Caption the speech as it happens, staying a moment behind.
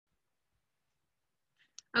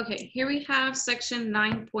Okay, here we have section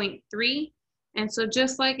 9.3. And so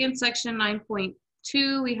just like in section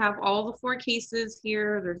 9.2, we have all the four cases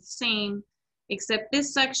here. They're the same, except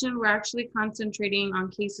this section, we're actually concentrating on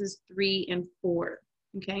cases 3 and 4,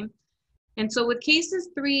 okay? And so with cases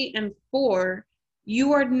 3 and 4,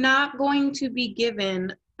 you are not going to be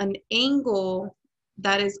given an angle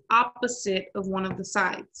that is opposite of one of the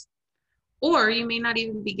sides. Or you may not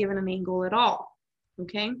even be given an angle at all,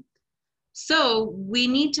 okay? So we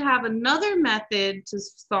need to have another method to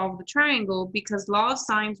solve the triangle because law of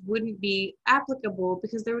sines wouldn't be applicable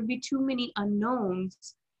because there would be too many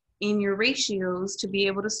unknowns in your ratios to be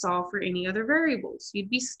able to solve for any other variables. You'd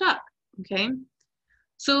be stuck, okay?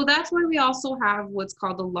 So that's why we also have what's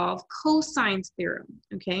called the law of cosines theorem,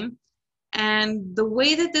 okay? And the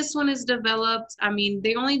way that this one is developed, I mean,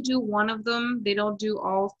 they only do one of them. They don't do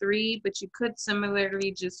all three, but you could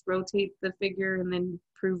similarly just rotate the figure and then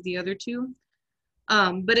prove the other two.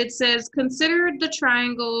 But it says, consider the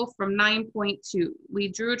triangle from 9.2. We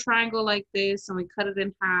drew a triangle like this and we cut it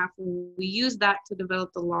in half. And we used that to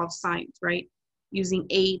develop the law of sines, right? Using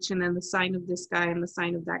H and then the sine of this guy and the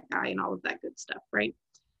sine of that guy and all of that good stuff, right?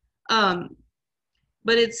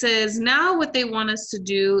 But it says now what they want us to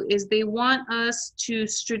do is they want us to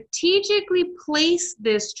strategically place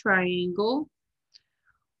this triangle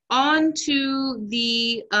onto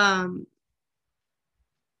the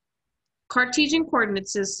Cartesian coordinate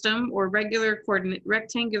system or rectangular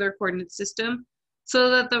coordinate system so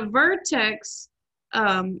that the vertex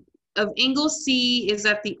of angle C is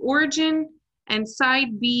at the origin and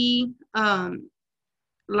side B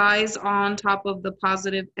lies on top of the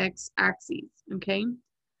positive x-axis, okay?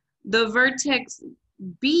 The vertex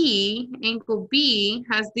B, angle B,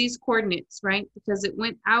 has these coordinates, right? Because it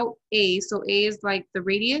went out A, so A is like the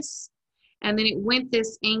radius, and then it went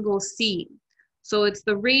this angle C. So it's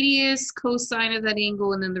the radius cosine of that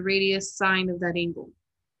angle and then the radius sine of that angle.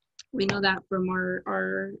 We know that from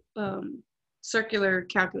our circular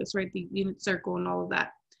calculus, right? The unit circle and all of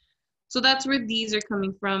that. So that's where these are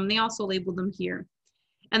coming from. They also labeled them here.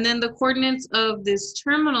 And then the coordinates of this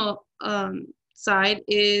terminal side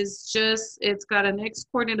is just, it's got an x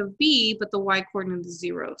coordinate of B, but the y coordinate is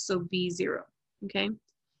 0, so B0, okay?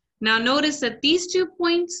 Now notice that these 2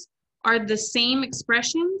 points are the same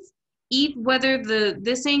expressions, whether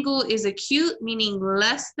this angle is acute, meaning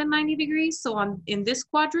less than 90 degrees, so in this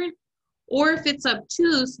quadrant, or if it's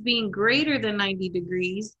obtuse, being greater than 90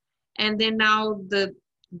 degrees, and then now the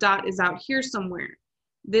dot is out here somewhere.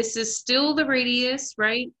 This is still the radius,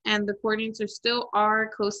 right? And the coordinates are still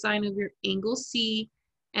r cosine of your angle C,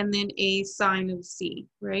 and then a sine of C,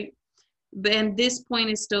 right? And this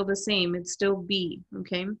point is still the same. It's still B,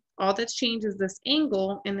 okay? All that's changed is this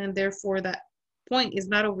angle, and then therefore that point is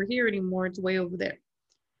not over here anymore. It's way over there.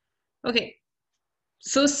 Okay,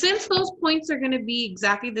 so since those points are going to be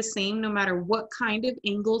exactly the same no matter what kind of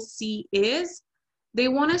angle C is, they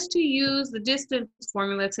want us to use the distance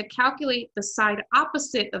formula to calculate the side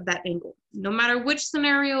opposite of that angle. No matter which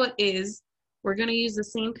scenario it is, we're going to use the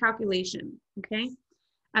same calculation, okay?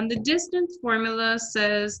 And the distance formula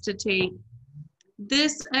says to take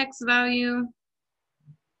this x value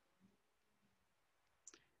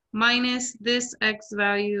minus this x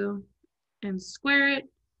value and square it,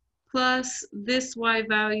 plus this y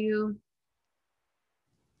value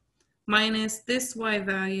minus this y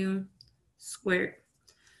value squared.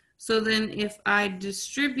 So then if I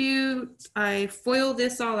distribute, I FOIL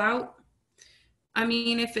this all out. I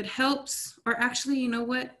mean, if it helps, or actually, you know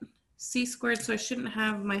what? C squared, so I shouldn't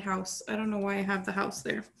have my house. I don't know why I have the house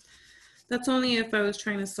there. That's only if I was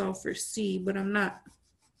trying to solve for C, but I'm not.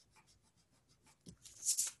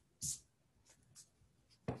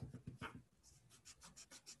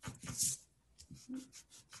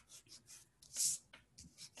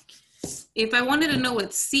 If I wanted to know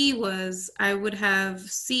what C was, I would have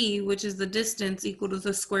C, which is the distance, equal to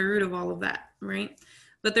the square root of all of that, right?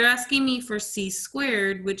 But they're asking me for C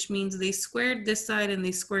squared, which means they squared this side and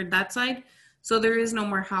they squared that side. So there is no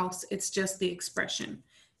more house, it's just the expression.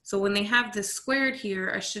 So when they have this squared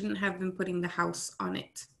here, I shouldn't have been putting the house on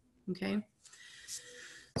it, okay?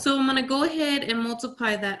 So I'm gonna go ahead and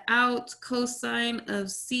multiply that out. Cosine of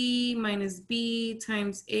C minus B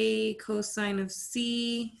times A cosine of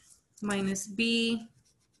C minus B,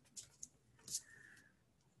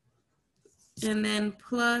 and then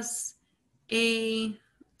plus A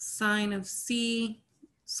sine of C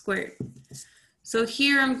squared. So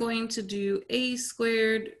here I'm going to do A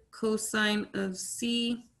squared cosine of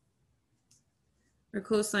C, or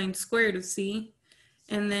cosine squared of C,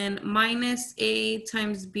 and then minus A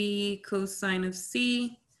times B cosine of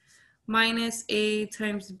C minus a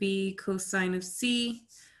times b cosine of c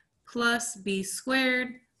plus b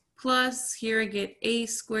squared plus, here I get a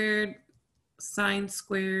squared sine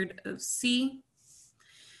squared of c.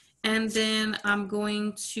 And then I'm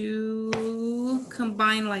going to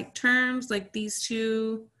combine like terms, like these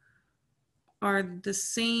two are the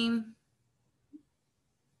same,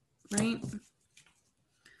 right?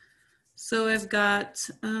 So I've got,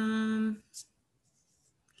 and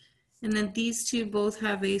then these two both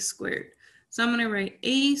have a squared. So I'm going to write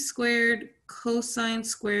a squared cosine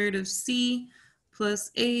squared of c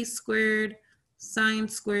plus a squared sine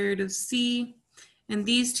squared of c. And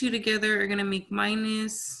these two together are going to make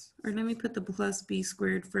minus, or let me put the plus b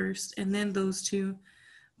squared first, and then those two,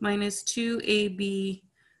 minus 2ab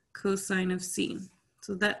cosine of c.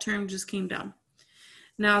 So that term just came down.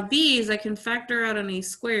 Now these I can factor out on a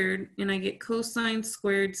squared, and I get cosine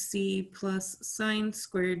squared c plus sine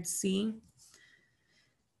squared c.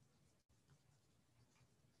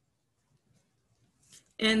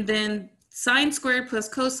 And then sine squared plus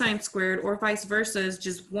cosine squared, or vice versa, is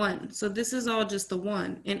just 1. So this is all just the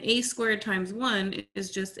 1. And a squared times 1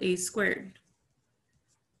 is just a squared.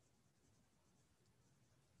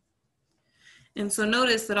 And so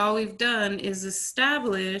notice that all we've done is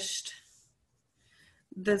established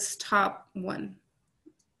this top one.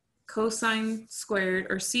 Cosine squared,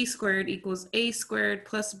 or c squared, equals a squared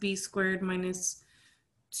plus b squared minus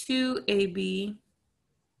 2ab,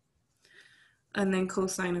 and then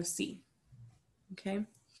cosine of c. Okay,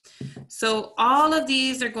 so all of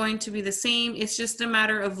these are going to be the same. It's just a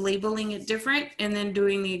matter of labeling it different and then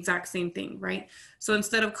doing the exact same thing, right? So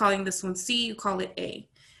instead of calling this one c, you call it a.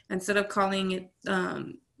 Instead of calling it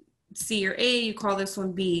c or a, you call this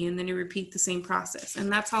one b, and then you repeat the same process.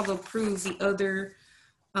 And that's how they'll prove the other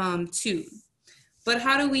two. But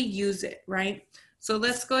how do we use it, right? So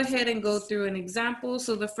let's go ahead and go through an example.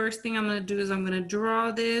 So the first thing I'm going to do is I'm going to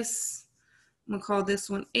draw this. I'm going to call this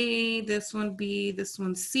one A, this one B, this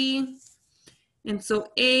one C. And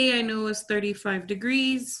so A I know is 35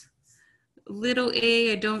 degrees. Little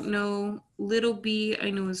a I don't know. Little b I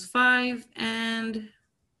know is 5. And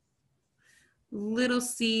little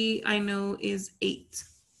c I know is 8.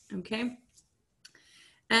 Okay.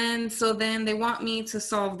 And so then they want me to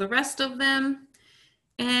solve the rest of them.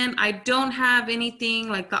 And I don't have anything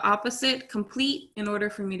like the opposite complete in order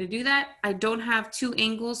for me to do that. I don't have two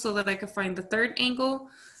angles so that I can find the third angle.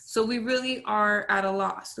 So we really are at a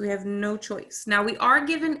loss. We have no choice. Now we are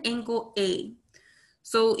given angle A.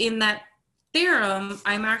 So in that theorem,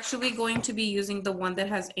 I'm actually going to be using the one that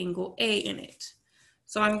has angle A in it.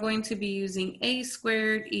 So I'm going to be using a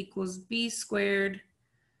squared equals b squared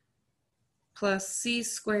plus c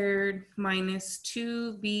squared minus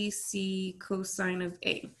 2bc cosine of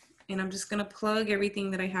a. And I'm just going to plug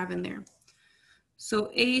everything that I have in there.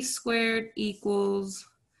 So a squared equals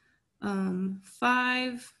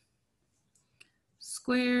 5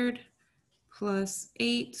 squared plus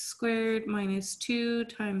 8 squared minus 2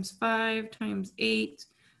 times 5 times 8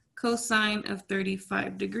 cosine of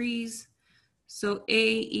 35 degrees. So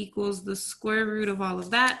a equals the square root of all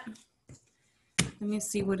of that. Let me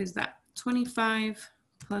see, what is that? 25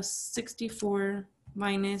 plus 64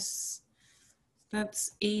 minus,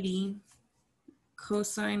 that's 80,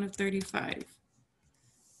 cosine of 35.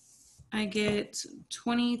 I get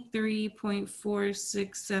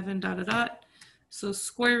 23.467 dot dot dot. So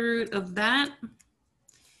square root of that,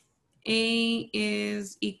 A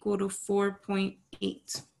is equal to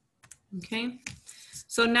 4.8. Okay,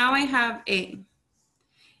 so now I have A.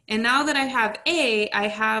 And now that I have A, I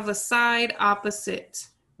have a side opposite,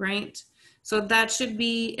 right? So that should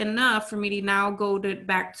be enough for me to now go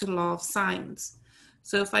back to law of sines.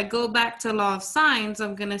 So if I go back to law of sines,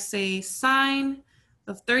 I'm going to say sine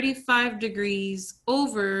of 35 degrees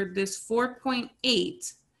over this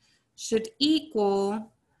 4.8 should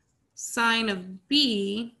equal sine of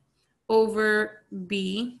B over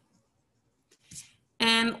B.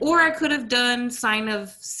 And, or I could have done sine of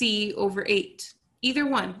C over 8. Either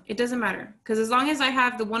one, it doesn't matter. Because as long as I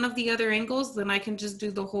have the one of the other angles, then I can just do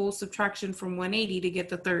the whole subtraction from 180 to get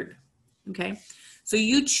the third. Okay, so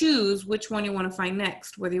you choose which one you want to find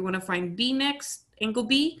next, whether you want to find B next, angle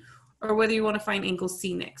B, or whether you want to find angle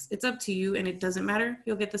C next. It's up to you, and it doesn't matter.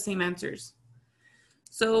 You'll get the same answers.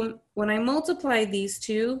 So when I multiply these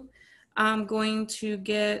two, I'm going to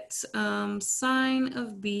get sine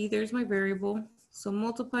of B. There's my variable. So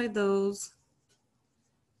multiply those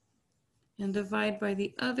and divide by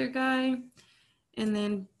the other guy. And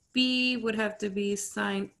then B would have to be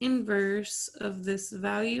sine inverse of this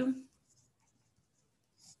value.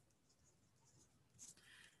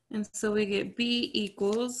 And so we get B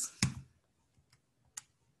equals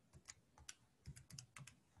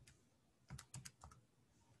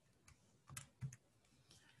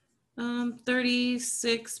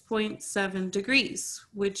 36.7 degrees,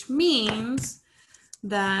 which means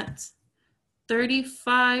that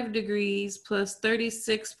 35 degrees plus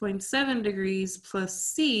 36.7 degrees plus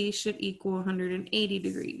C should equal 180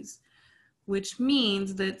 degrees, which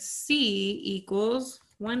means that C equals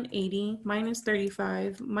 180 minus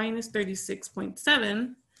 35 minus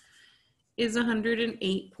 36.7 is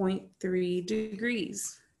 108.3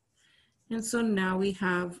 degrees. And so now we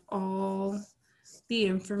have all the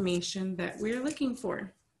information that we're looking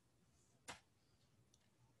for.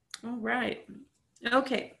 All right,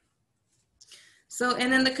 okay. So,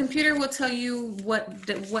 and then the computer will tell you what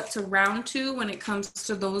to round to when it comes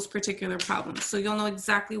to those particular problems. So you'll know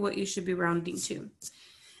exactly what you should be rounding to.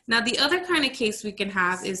 Now, the other kind of case we can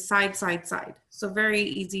have is side, side, side. So very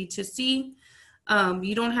easy to see.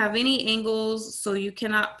 You don't have any angles, so you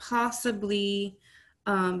cannot possibly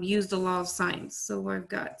use the law of sines. So I've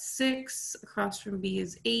got 6, across from B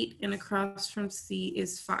is 8, and across from C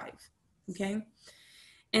is 5, okay?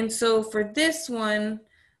 And so for this one,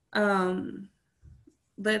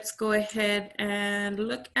 let's go ahead and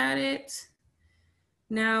look at it.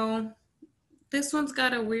 Now, this one's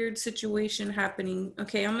got a weird situation happening.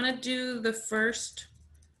 Okay, I'm gonna do the first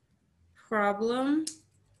problem.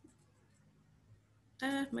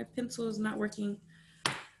 My pencil is not working.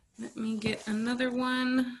 Let me get another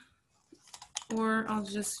one, or I'll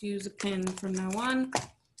just use a pen from now on.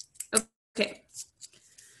 Okay.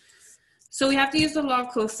 So we have to use the law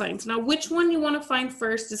of cosines. Now, which one you want to find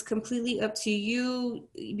first is completely up to you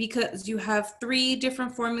because you have 3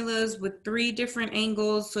 different formulas with 3 different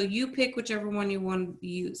angles. So you pick whichever one you want to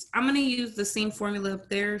use. I'm going to use the same formula up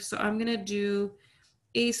there. So I'm going to do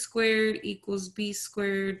a squared equals b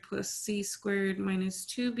squared plus c squared minus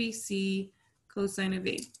 2bc cosine of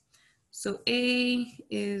a. So a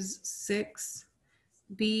is 6,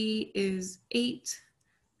 b is 8,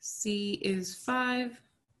 c is 5.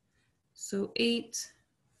 So 8,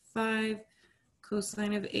 5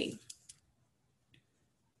 cosine of a.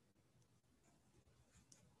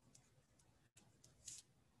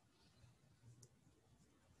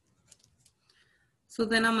 So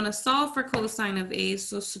then I'm going to solve for cosine of a,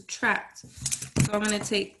 so subtract. So I'm going to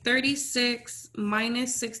take 36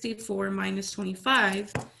 minus 64 minus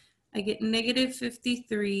 25. I get negative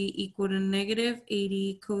 53 equal to negative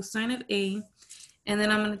 80 cosine of a. And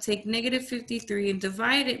then I'm going to take negative 53 and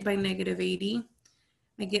divide it by negative 80.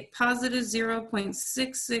 I get positive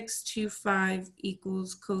 0.6625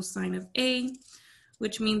 equals cosine of a,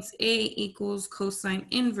 which means a equals cosine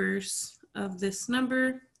inverse of this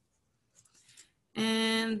number.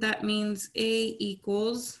 And that means a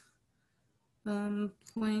equals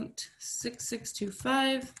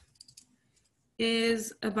 0.6625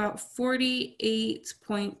 is about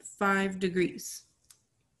 48.5 degrees.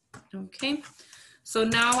 Okay, so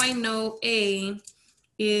now I know a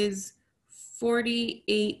is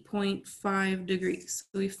 48.5 degrees.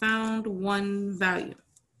 So we found one value,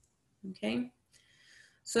 okay?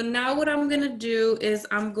 So now what I'm gonna do is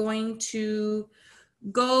I'm going to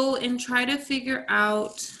go and try to figure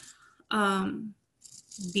out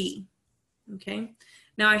B, okay?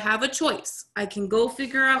 Now I have a choice. I can go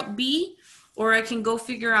figure out B or I can go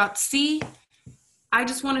figure out C. I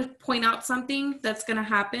just wanna point out something that's gonna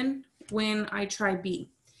happen when I try B.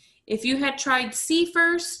 If you had tried C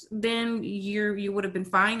first, then you would have been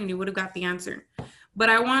fine and you would have got the answer. But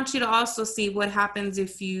I want you to also see what happens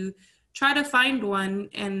if you try to find one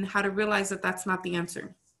and how to realize that that's not the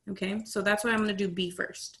answer. Okay, so that's why I'm going to do B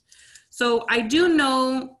first. So I do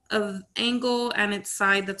know of angle and its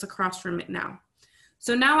side that's across from it now.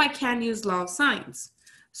 So now I can use law of sines.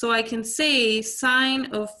 So I can say sine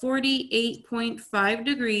of 48.5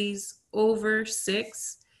 degrees over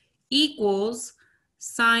 6 equals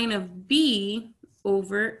sine of B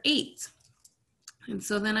over 8. And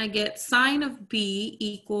so then I get sine of B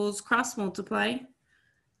equals cross multiply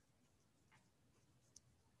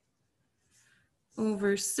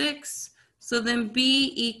over 6. So then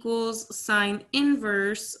B equals sine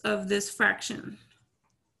inverse of this fraction.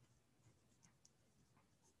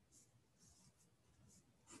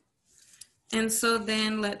 And so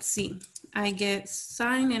then let's see, I get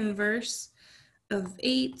sine inverse of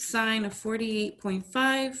 8 sine of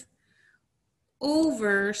 48.5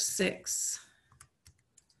 over 6.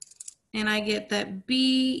 And I get that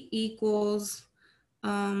B equals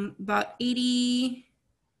about 80.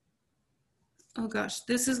 Oh gosh,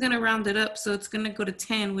 this is going to round it up. So it's going to go to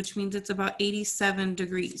 10, which means it's about 87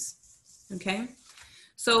 degrees. Okay.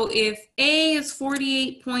 So if A is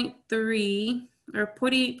 48.3 or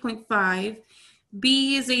 48.5,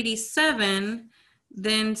 B is 87,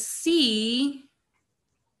 then C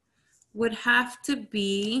would have to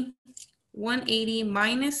be 180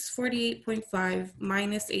 minus 48.5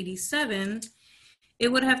 minus 87.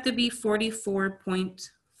 It would have to be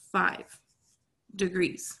 44.5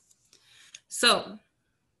 degrees. So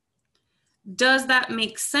does that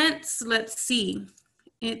make sense? Let's see.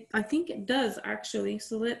 I think it does actually.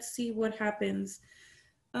 So let's see what happens.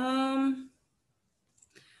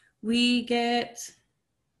 We get,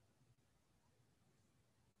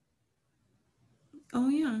 oh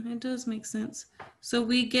yeah, it does make sense. So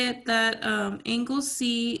we get that angle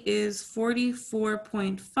C is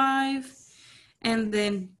 44.5, and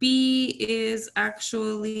then B is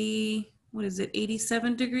actually, what is it,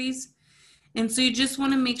 87 degrees? And so you just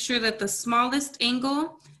want to make sure that the smallest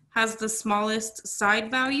angle has the smallest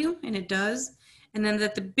side value, and it does, and then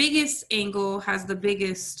that the biggest angle has the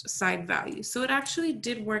biggest side value. So it actually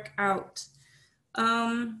did work out.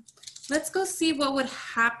 Let's go see what would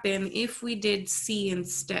happen if we did C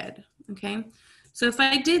instead, okay? So if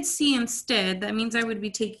I did C instead, that means I would be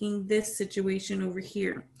taking this situation over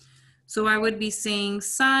here. So I would be saying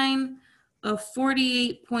sine of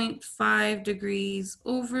 48.5 degrees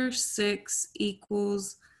over 6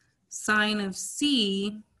 equals sine of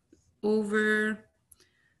C over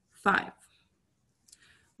 5,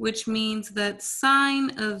 which means that sine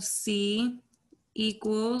of C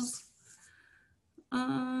equals,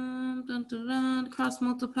 cross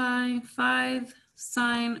multiply 5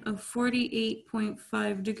 sine of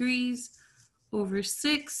 48.5 degrees over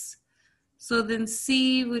 6. So then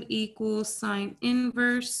C would equal sine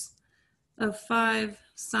inverse of 5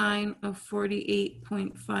 sine of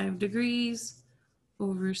 48.5 degrees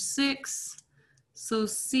over 6. So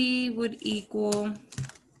C would equal,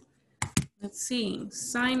 let's see,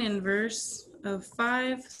 sine inverse of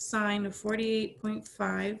 5 sine of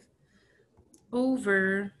 48.5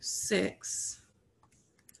 over 6.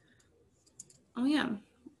 Oh yeah,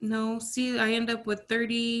 no, see, I end up with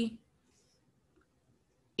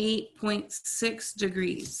 38.6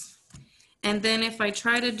 degrees. And then if I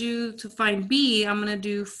try to find B, I'm gonna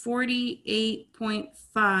do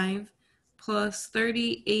 48.5 plus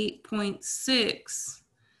 38.6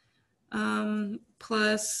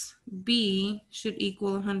 plus B should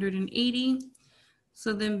equal 180.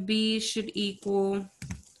 So then B should equal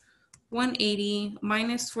 180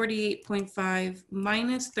 minus 48.5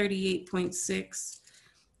 minus 38.6.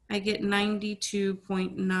 I get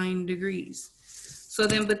 92.9 degrees. So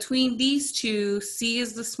then between these two, C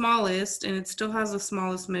is the smallest, and it still has the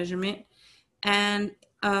smallest measurement, and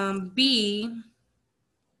B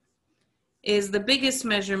is the biggest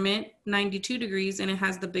measurement, 92 degrees, and it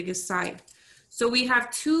has the biggest side. So we have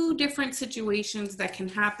two different situations that can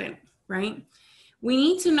happen, right? We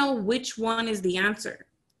need to know which one is the answer,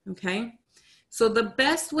 okay? So the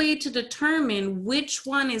best way to determine which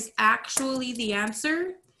one is actually the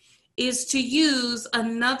answer is to use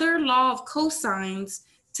another law of cosines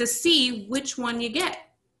to see which one you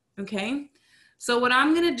get, okay? So what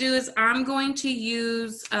I'm gonna do is I'm going to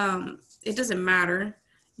use, it doesn't matter,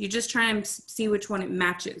 you just try and see which one it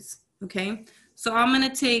matches, okay? So I'm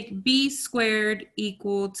gonna take B squared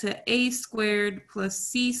equal to A squared plus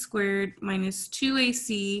C squared minus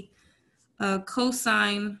 2AC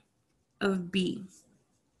cosine of B.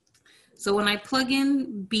 So when I plug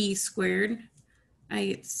in B squared, I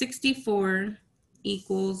get 64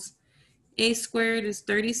 equals A squared is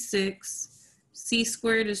 36, C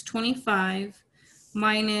squared is 25,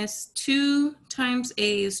 minus 2 times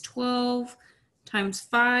A is 12, times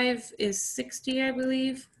 5 is 60, I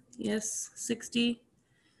believe. Yes, 60.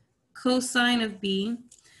 Cosine of B.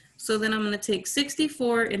 So then I'm going to take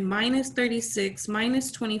 64 and minus 36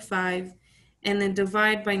 minus 25, and then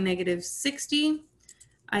divide by negative 60.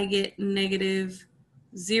 I get negative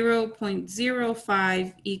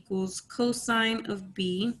 0.05 equals cosine of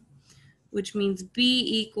B, which means B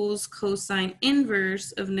equals cosine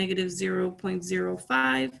inverse of negative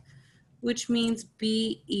 0.05, which means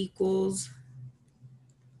B equals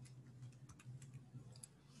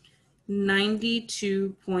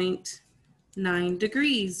 92.9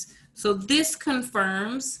 degrees. So this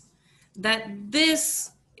confirms that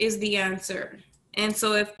this is the answer. And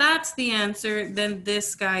so if that's the answer, then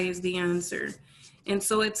this guy is the answer. And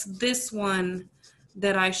so it's this one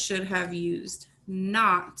that I should have used,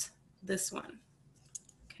 not this one,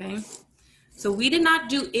 okay? So we did not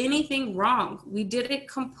do anything wrong. We did it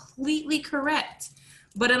completely correct.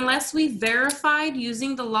 But unless we verified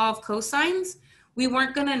using the law of cosines, we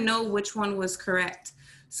weren't gonna know which one was correct.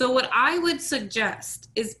 So what I would suggest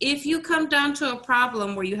is if you come down to a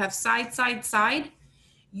problem where you have side, side, side,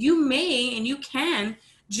 you may and you can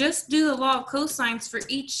just do the law of cosines for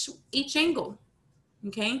each angle.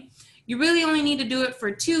 okay? You really only need to do it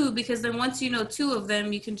for 2 because then once you know 2 of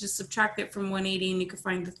them, you can just subtract it from 180 and you can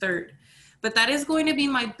find the third. But that is going to be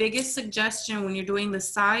my biggest suggestion when you're doing the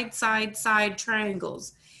side, side, side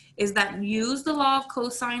triangles, is that use the law of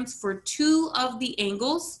cosines for 2 of the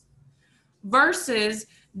angles versus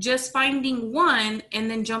just finding 1 and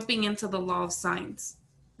then jumping into the law of sines,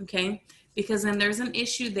 okay? Because then there's an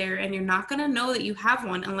issue there and you're not gonna know that you have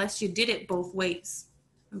one unless you did it both ways,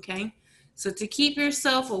 okay? So to keep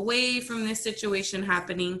yourself away from this situation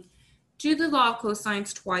happening, do the law of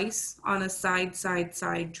cosines twice on a side, side,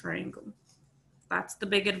 side triangle. That's the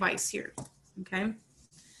big advice here, okay?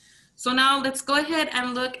 So now let's go ahead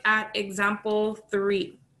and look at example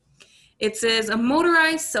 3. It says a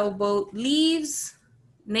motorized sailboat leaves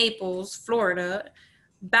Naples, Florida,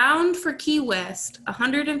 bound for Key West,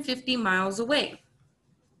 150 miles away.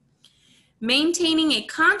 Maintaining a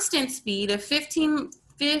constant speed of 15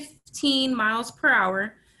 miles per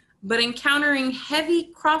hour, but encountering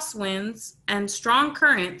heavy crosswinds and strong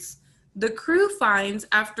currents, the crew finds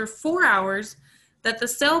after 4 hours that the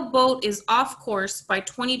sailboat is off course by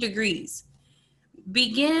 20 degrees.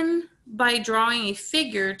 Begin by drawing a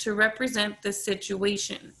figure to represent the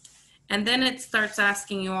situation. And then it starts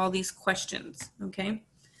asking you all these questions, okay?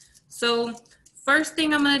 So first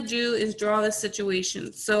thing I'm gonna do is draw the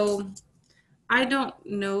situation. So I don't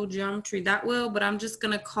know geometry that well, but I'm just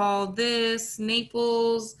gonna call this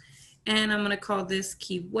Naples, and I'm gonna call this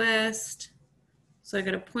Key West. So I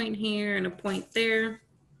got a point here and a point there.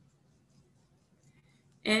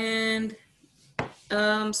 And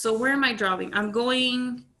so where am I drawing? I'm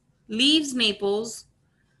going leaves Naples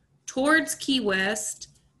towards Key West,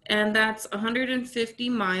 and that's 150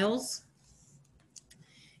 miles.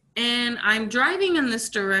 And I'm driving in this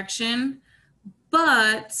direction,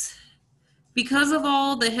 but because of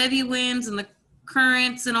all the heavy winds and the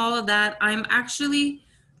currents and all of that, I'm actually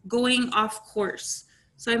going off course.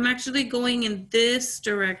 So I'm actually going in this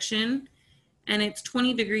direction, and it's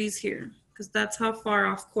 20 degrees here because that's how far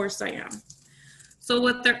off course I am. So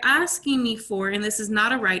what they're asking me for, and this is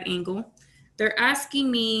not a right angle, they're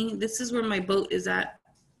asking me, this is where my boat is at.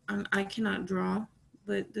 I cannot draw,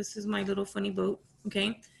 but this is my little funny boat,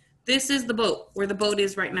 okay? This is the boat, where the boat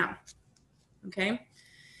is right now, okay?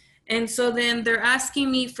 And so then they're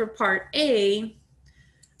asking me for part A,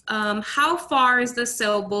 how far is the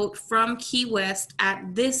sailboat from Key West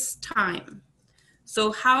at this time?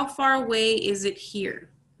 So how far away is it here,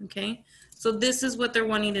 okay? So this is what they're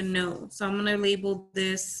wanting to know. So I'm gonna label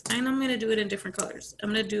this, and I'm gonna do it in different colors. I'm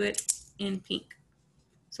gonna do it in pink.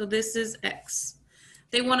 So this is X.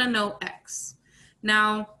 They wanna know X.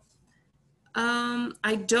 Now,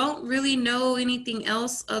 I don't really know anything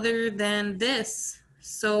else other than this.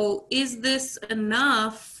 So is this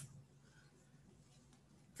enough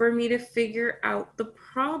for me to figure out the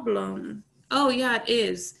problem? Oh yeah, it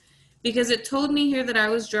is. Because it told me here that I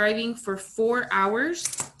was driving for 4 hours,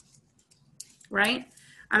 right?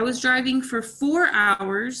 I was driving for 4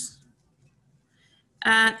 hours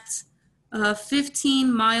at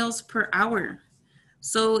 15 miles per hour.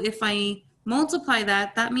 So if I multiply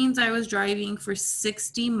that, that means I was driving for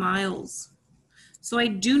 60 miles. So I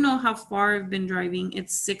do know how far I've been driving.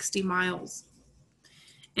 It's 60 miles.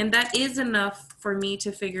 And that is enough for me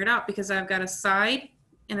to figure it out because I've got a side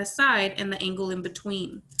and the angle in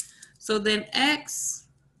between. So then X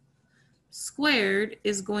squared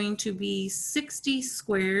is going to be 60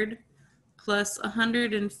 squared plus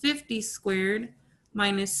 150 squared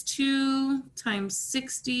minus 2 times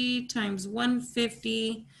 60 times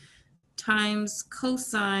 150 times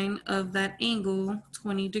cosine of that angle,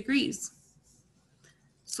 20 degrees.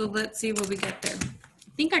 So let's see what we get there.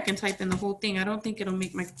 I think I can type in the whole thing. I don't think it'll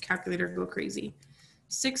make my calculator go crazy.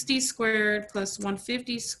 60 squared plus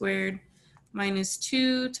 150 squared minus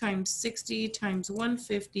 2 times 60 times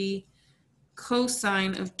 150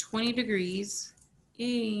 cosine of 20 degrees,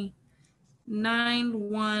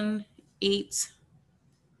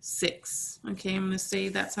 9186. Okay, I'm gonna say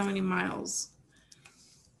that's how many miles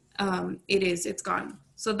it is, it's gone.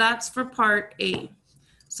 So that's for part A.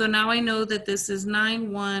 So now I know that this is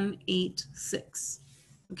 9186,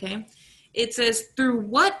 okay? It says, through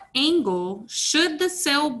what angle should the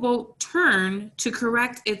sailboat turn to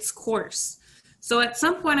correct its course? So at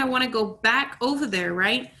some point I wanna go back over there,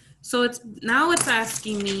 right? So now it's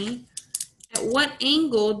asking me, at what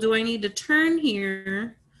angle do I need to turn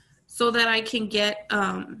here so that I can get,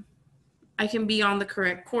 I can be on the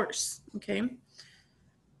correct course, okay?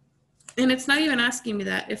 And it's not even asking me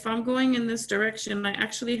that. If I'm going in this direction, I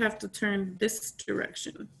actually have to turn this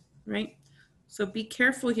direction, right? So be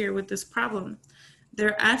careful here with this problem.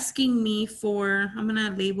 They're asking me for, I'm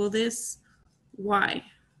gonna label this y.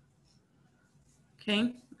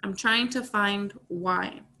 Okay, I'm trying to find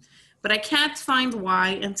y. But I can't find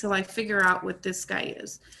y until I figure out what this guy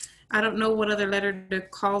is. I don't know what other letter to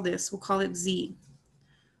call this. We'll call it z.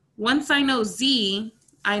 Once I know z,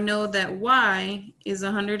 I know that y is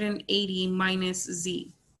 180 minus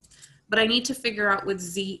z. But I need to figure out what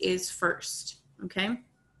z is first, okay?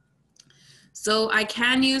 So I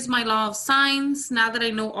can use my law of sines now that I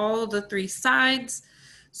know all the three sides.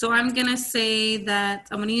 So I'm gonna say that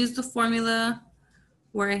I'm gonna use the formula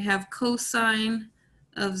where I have cosine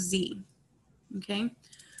of z. Okay,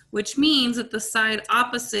 which means that the side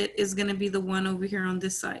opposite is going to be the one over here on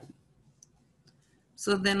this side.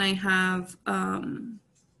 So then I have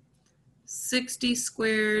 60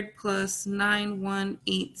 squared plus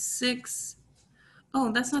 9186.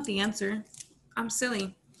 Oh, that's not the answer. I'm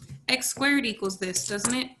silly. X squared equals this,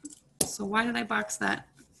 doesn't it? So why did I box that?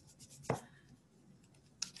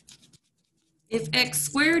 If x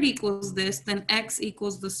squared equals this, then x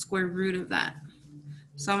equals the square root of that.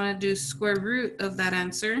 So I'm going to do square root of that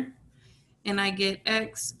answer, and I get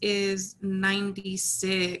x is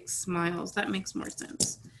 96 miles. That makes more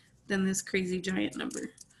sense than this crazy giant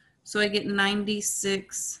number. So I get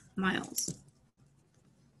 96 miles.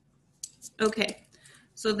 Okay,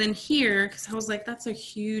 so then here, because I was like, that's a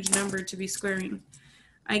huge number to be squaring,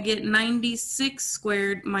 I get 96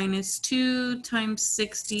 squared minus 2 times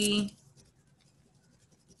 60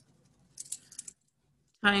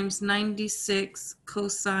 times 96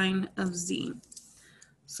 cosine of z.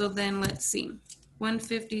 So then let's see,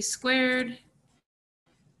 150 squared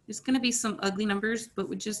is going to be some ugly numbers, but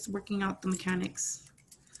we're just working out the mechanics.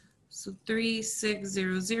 So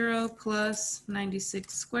 3600 plus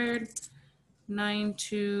 96 squared,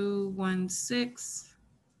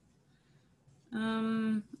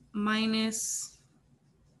 9216, minus,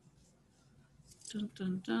 dun,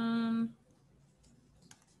 dun, dun,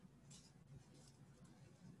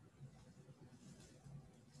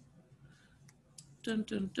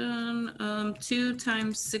 2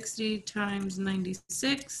 times 60 times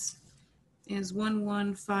 96 is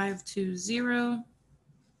 11520.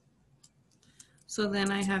 So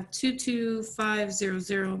then I have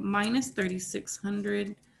 22500 minus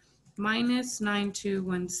 3600 minus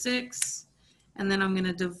 9216. And then I'm going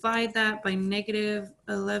to divide that by negative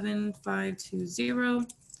 11520.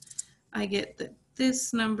 I get that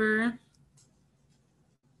this number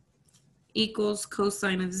equals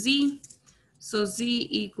cosine of z. So z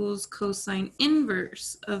equals cosine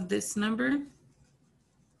inverse of this number.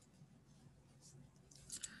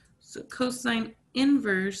 So cosine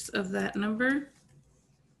inverse of that number.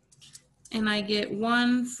 And I get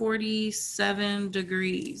 147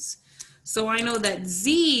 degrees. So I know that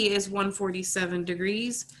z is 147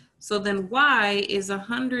 degrees. So then y is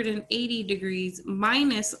 180 degrees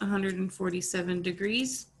minus 147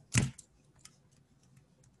 degrees,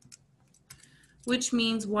 which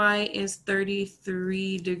means y is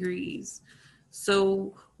 33 degrees.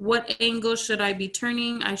 So what angle should I be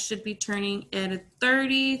turning? I should be turning at a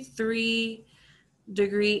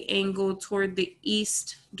 33-degree angle toward the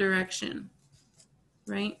east direction,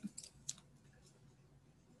 right?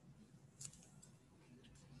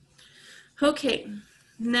 Okay,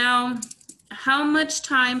 now how much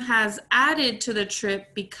time has added to the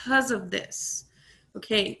trip because of this?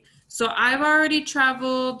 Okay, so I've already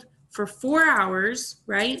traveled for 4 hours,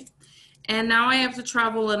 right? And now I have to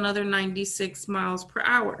travel another 96 miles per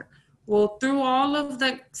hour. Well, through all of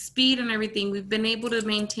the speed and everything, we've been able to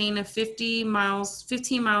maintain a 15 miles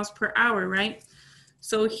per hour, right?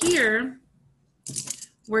 So here,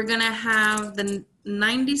 we're gonna have the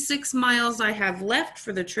 96 miles I have left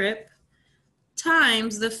for the trip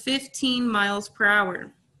times the 15 miles per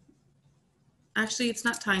hour. Actually, it's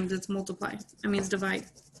not times, it's multiply. I mean, it's divide.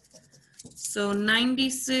 So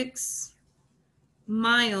 96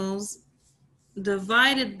 miles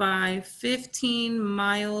divided by 15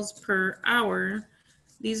 miles per hour.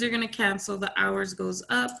 These are going to cancel. The hours goes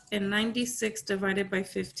up, and 96 divided by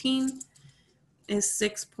 15 is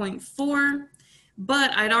 6.4.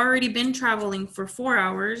 But I'd already been traveling for 4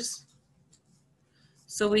 hours.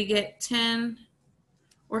 So we get 10,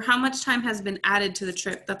 or how much time has been added to the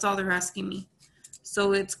trip? That's all they're asking me.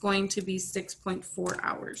 So it's going to be 6.4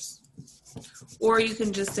 hours. Or you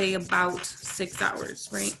can just say about 6 hours,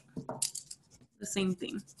 right? The same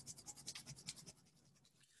thing.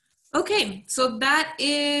 Okay, so that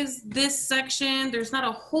is this section. There's not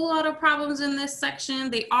a whole lot of problems in this section.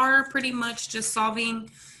 They are pretty much just solving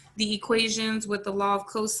the equations with the law of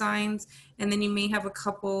cosines, and then you may have a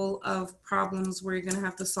couple of problems where you're going to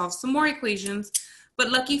have to solve some more equations. But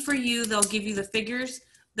lucky for you, they'll give you the figures.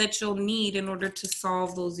 that you'll need in order to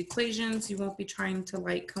solve those equations. You won't be trying to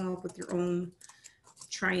like come up with your own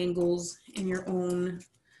triangles in your own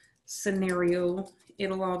scenario.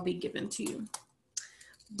 It'll all be given to you.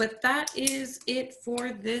 But that is it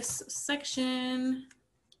for this section.